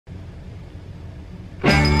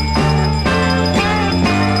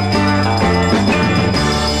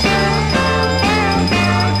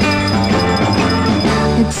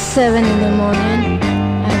7 in the morning.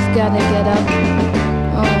 I've gotta get up.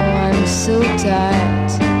 Oh, I'm so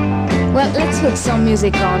tired. Well, let's put some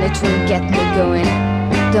music on, it will get me going.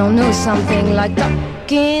 Don't know something like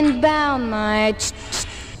talking about my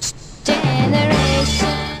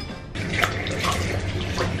generation.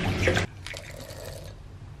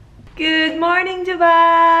 Good morning,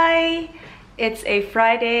 Dubai! It's a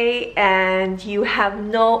Friday and you have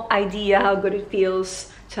no idea how good it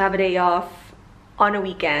feels to have a day off on a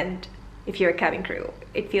weekend if you're a cabin crew.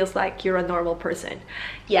 It feels like you're a normal person.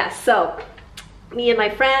 Yeah, so me and my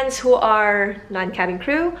friends who are non-cabin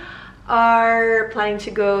crew are planning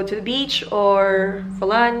to go to the beach or for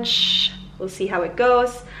lunch. We'll see how it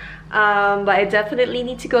goes. But I definitely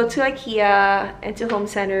need to go to IKEA and to Home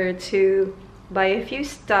Center to buy a few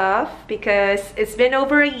stuff because it's been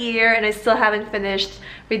over a year and I still haven't finished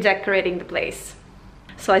redecorating the place.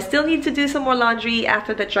 So I still need to do some more laundry.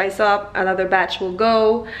 After that dries up, another batch will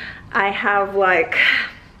go. I have like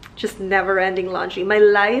just never-ending laundry. My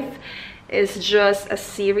life is just a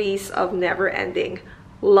series of never-ending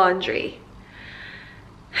laundry.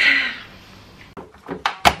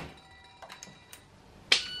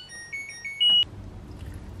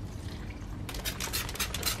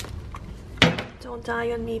 Don't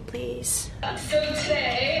die on me, please. So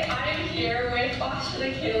today I'm here with Bosh and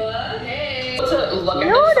Akila. Hey.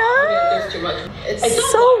 Yoda!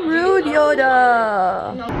 It's so rude,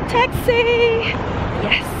 Yoda. Taxi!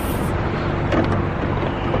 Yes.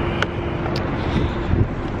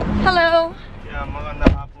 Hello. Yeah,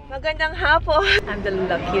 magandang hapon. Magandang hapon. I'm the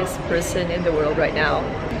luckiest person in the world right now.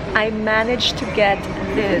 I managed to get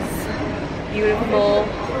this beautiful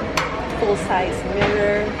full-size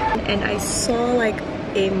mirror and I saw like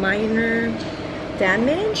a minor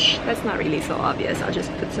damage. That's not really so obvious. I'll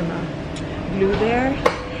just put some glue there.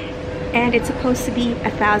 And it's supposed to be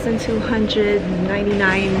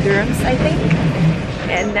 1,299 dirhams, I think.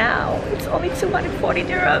 And now it's only 240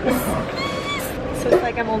 dirhams. So it's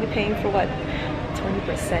like I'm only paying for what,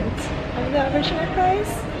 20% of the original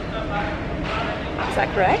price? Is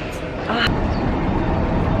that correct?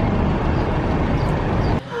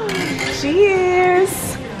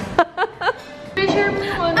 Cheers! Picture mo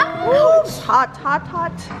yun. Oh, it's hot, hot,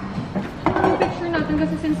 hot. Yung picture natin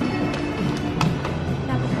kasi since...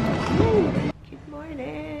 Good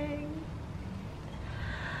morning.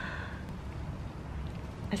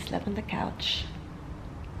 I slept on the couch.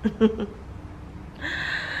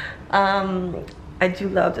 I do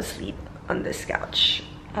love to sleep on this couch.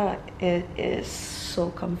 It is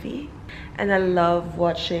so comfy and I love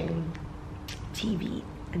watching TV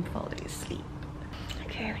and falling asleep.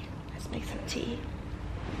 Okay, let's make some tea.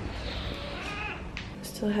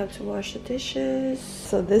 Still have to wash the dishes.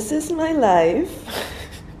 So this is my life.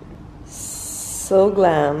 So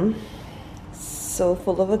glam, so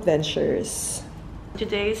full of adventures.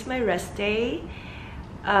 Today is my rest day.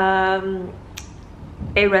 A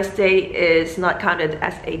rest day is not counted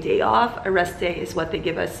as a day off. A rest day is what they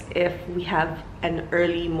give us if we have an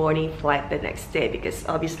early morning flight the next day, because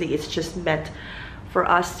obviously it's just meant for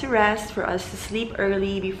us to rest, for us to sleep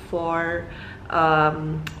early before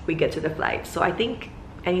we get to the flight. So I think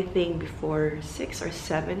anything before 6 or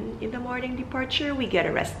 7 in the morning departure, we get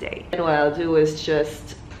a rest day. And what I'll do is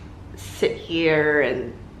just sit here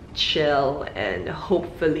and chill and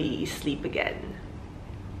hopefully sleep again.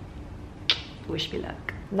 Wish me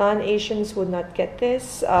luck. Non-Asians would not get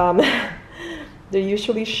this. They're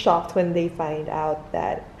usually shocked when they find out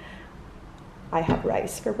that I have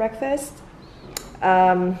rice for breakfast.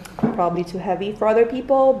 Probably too heavy for other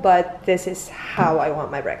people, but this is how I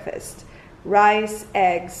want my breakfast. Rice,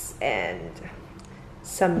 eggs, and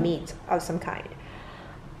some meat of some kind.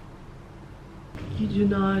 You do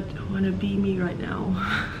not want to be me right now.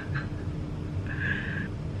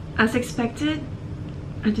 As expected,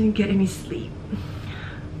 I didn't get any sleep.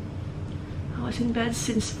 I was in bed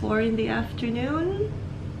since 4 in the afternoon,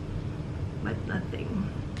 but nothing.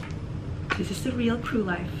 This is the real crew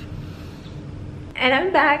life. And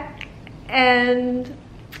I'm back and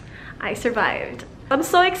I survived. I'm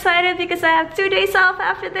so excited because I have 2 days off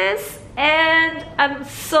after this and I'm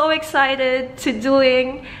so excited to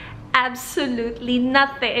doing absolutely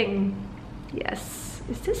nothing. Yes,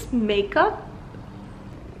 is this makeup?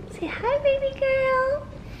 Say hi, baby girl.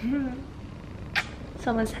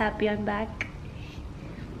 Someone's happy I'm back.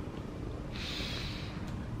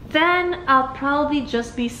 Then I'll probably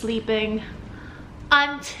just be sleeping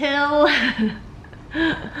until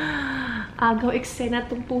I'll go extend na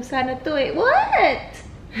tong pusa na to eh. What?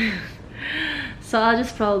 So I'll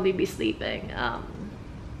just probably be sleeping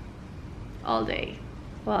all day.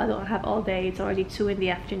 Well, I don't have all day. It's already 2 in the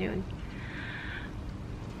afternoon.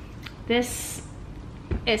 This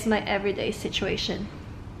is my everyday situation.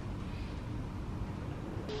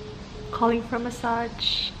 Calling for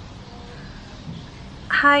massage.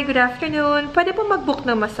 Hi, good afternoon. Pwede po mag-book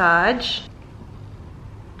ng massage?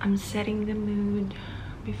 I'm setting the mood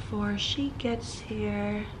before she gets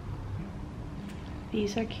here.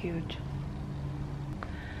 These are cute.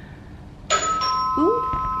 Ooh,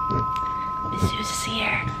 Mrs. is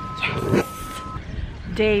here. Yes.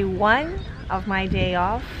 Day 1 of my day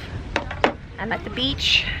off. I'm at the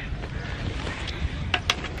beach,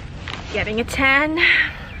 getting a tan.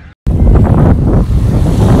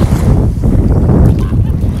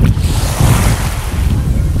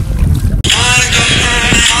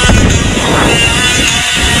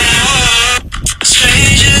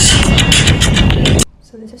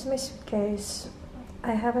 So this is my suitcase.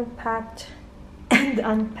 I haven't packed and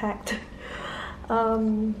unpacked.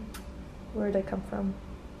 Where did I come from?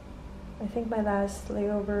 I think my last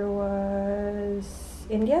layover was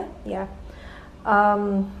India. Yeah.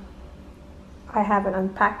 I haven't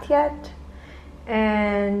unpacked yet.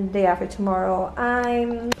 And day after tomorrow,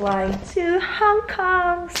 I'm flying to Hong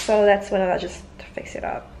Kong. So that's when I'll just fix it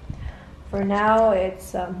up. For now,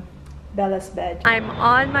 it's Bella's bed. I'm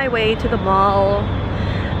on my way to the mall,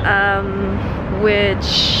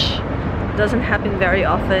 which doesn't happen very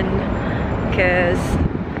often because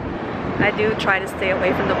I do try to stay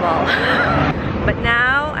away from the mall. But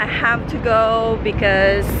now I have to go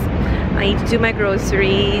because I need to do my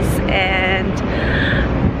groceries and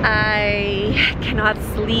I cannot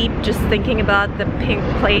sleep just thinking about the pink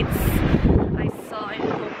plates I saw in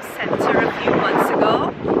Home Center a few months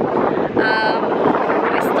ago.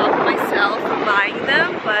 I stopped myself from buying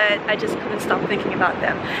them, but I just couldn't stop thinking about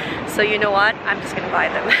them. So you know what? I'm just gonna buy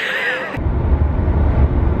them.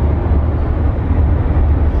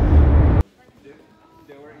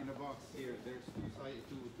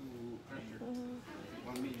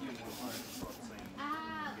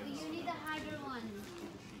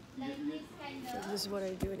 This is what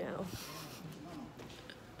I do now.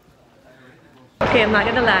 Okay, I'm not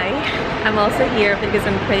gonna lie. I'm also here because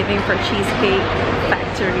I'm craving for Cheesecake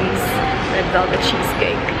Factory's Red Velvet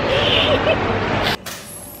Cheesecake.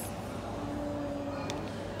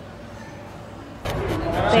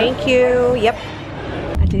 Thank you. Yep.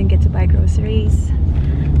 I didn't get to buy groceries.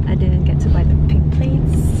 I didn't get to buy the pink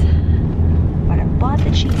plates. But I bought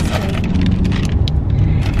the cheesecake.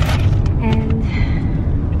 And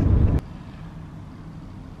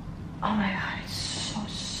oh my god, it's so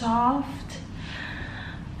soft.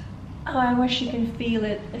 Oh, I wish you can feel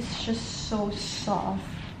it. It's just so soft.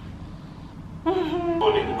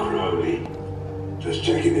 Morning, Crowley. Just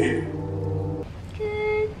checking in.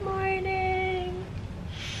 Good morning.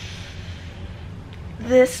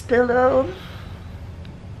 This pillow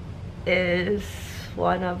is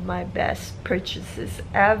one of my best purchases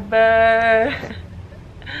ever.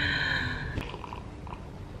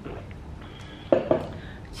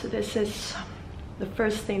 So this is the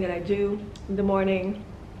first thing that I do in the morning.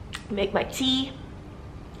 Make my tea,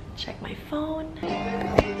 check my phone.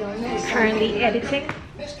 Currently editing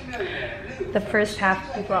the first half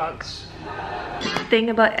of the vlog. The thing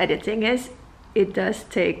about editing is it does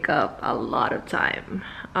take up a lot of time.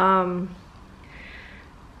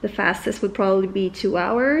 The fastest would probably be 2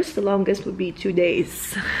 hours. The longest would be 2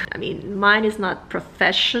 days. I mean, mine is not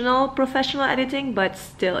professional editing, but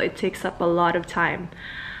still it takes up a lot of time.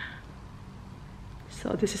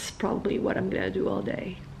 So this is probably what I'm gonna do all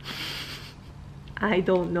day. I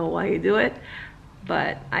don't know why I do it,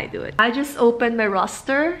 but I do it. I just opened my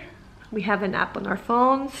roster. We have an app on our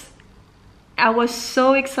phones. I was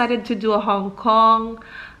so excited to do a Hong Kong.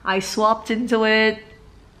 I swapped into it.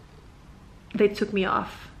 They took me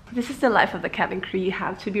off. This is the life of the cabin crew. You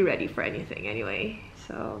have to be ready for anything anyway.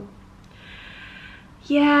 So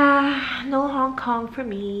yeah, no Hong Kong for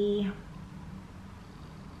me.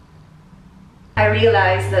 I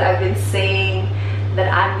realized that I've been saying that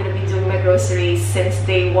I'm gonna be doing my groceries since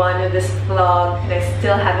day 1 of this vlog and I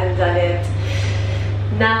still haven't done it.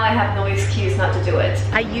 Now I have no excuse not to do it.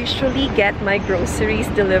 I usually get my groceries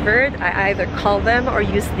delivered. I either call them or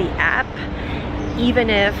use the app, even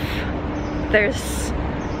if there's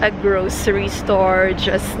a grocery store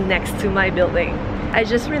just next to my building. I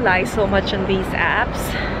just rely so much on these apps.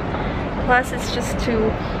 Plus it's just too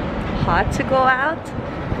hot to go out.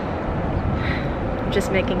 I'm just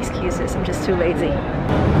making excuses. I'm just too lazy.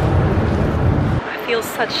 I feel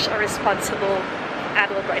such a responsible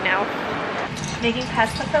adult right now. Making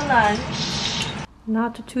pasta for lunch.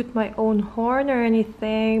 Not to toot my own horn or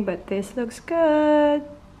anything, but this looks good.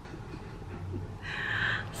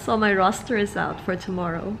 So my roster is out for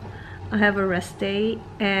tomorrow. I have a rest day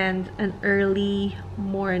and an early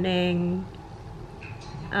morning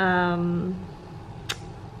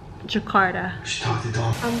Jakarta.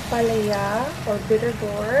 Ampalaya or bitter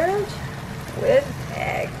gourd with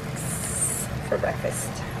eggs for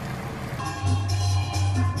breakfast.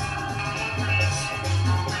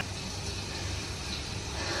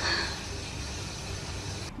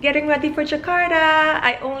 Getting ready for Jakarta.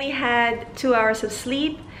 I only had 2 hours of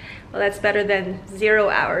sleep. Well, that's better than 0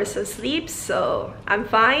 hours of sleep, so I'm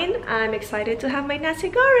fine. I'm excited to have my nasi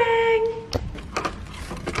goreng.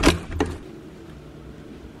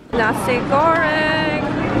 Nasi goreng.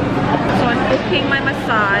 So I'm booking my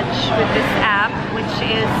massage with this app, which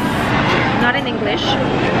is not in English.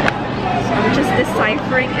 So I'm just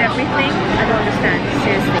deciphering everything. I don't understand,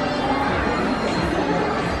 seriously.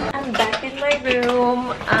 I'm back in my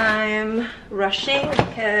room. I'm rushing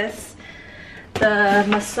because the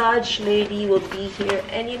massage lady will be here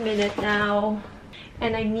any minute now.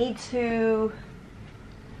 And I need to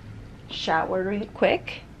shower real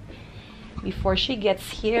quick before she gets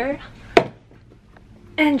here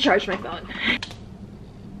and charge my phone.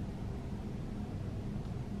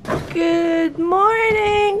 Good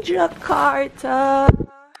morning, Jakarta.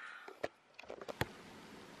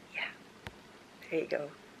 Yeah, there you go.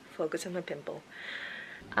 Focus on my pimple.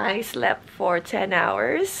 I slept for 10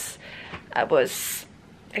 hours. I was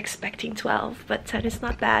expecting 12, but 10 is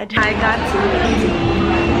not bad. I got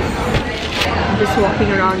I'm just walking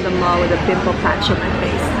around the mall with a pimple patch on my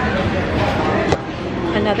face.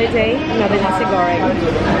 Another day, another nasi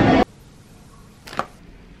goreng.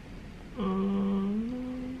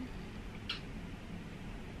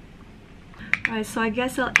 Alright, so I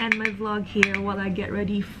guess I'll end my vlog here while I get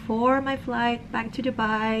ready for my flight back to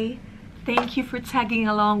Dubai. Thank you for tagging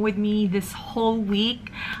along with me this whole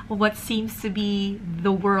week of what seems to be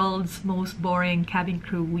the world's most boring cabin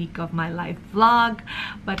crew week of my life vlog.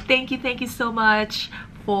 But thank you so much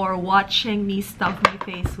for watching me stuff my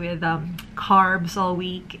face with carbs all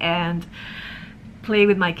week and play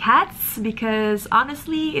with my cats, because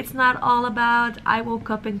honestly it's not all about I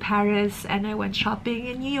woke up in Paris and I went shopping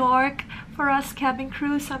in New York. For us cabin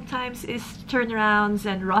crew, sometimes it's turnarounds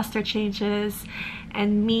and roster changes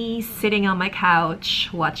and me sitting on my couch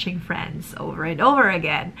watching Friends over and over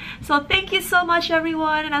again. So thank you so much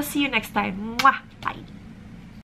everyone, and I'll see you next time. Mwah! Bye!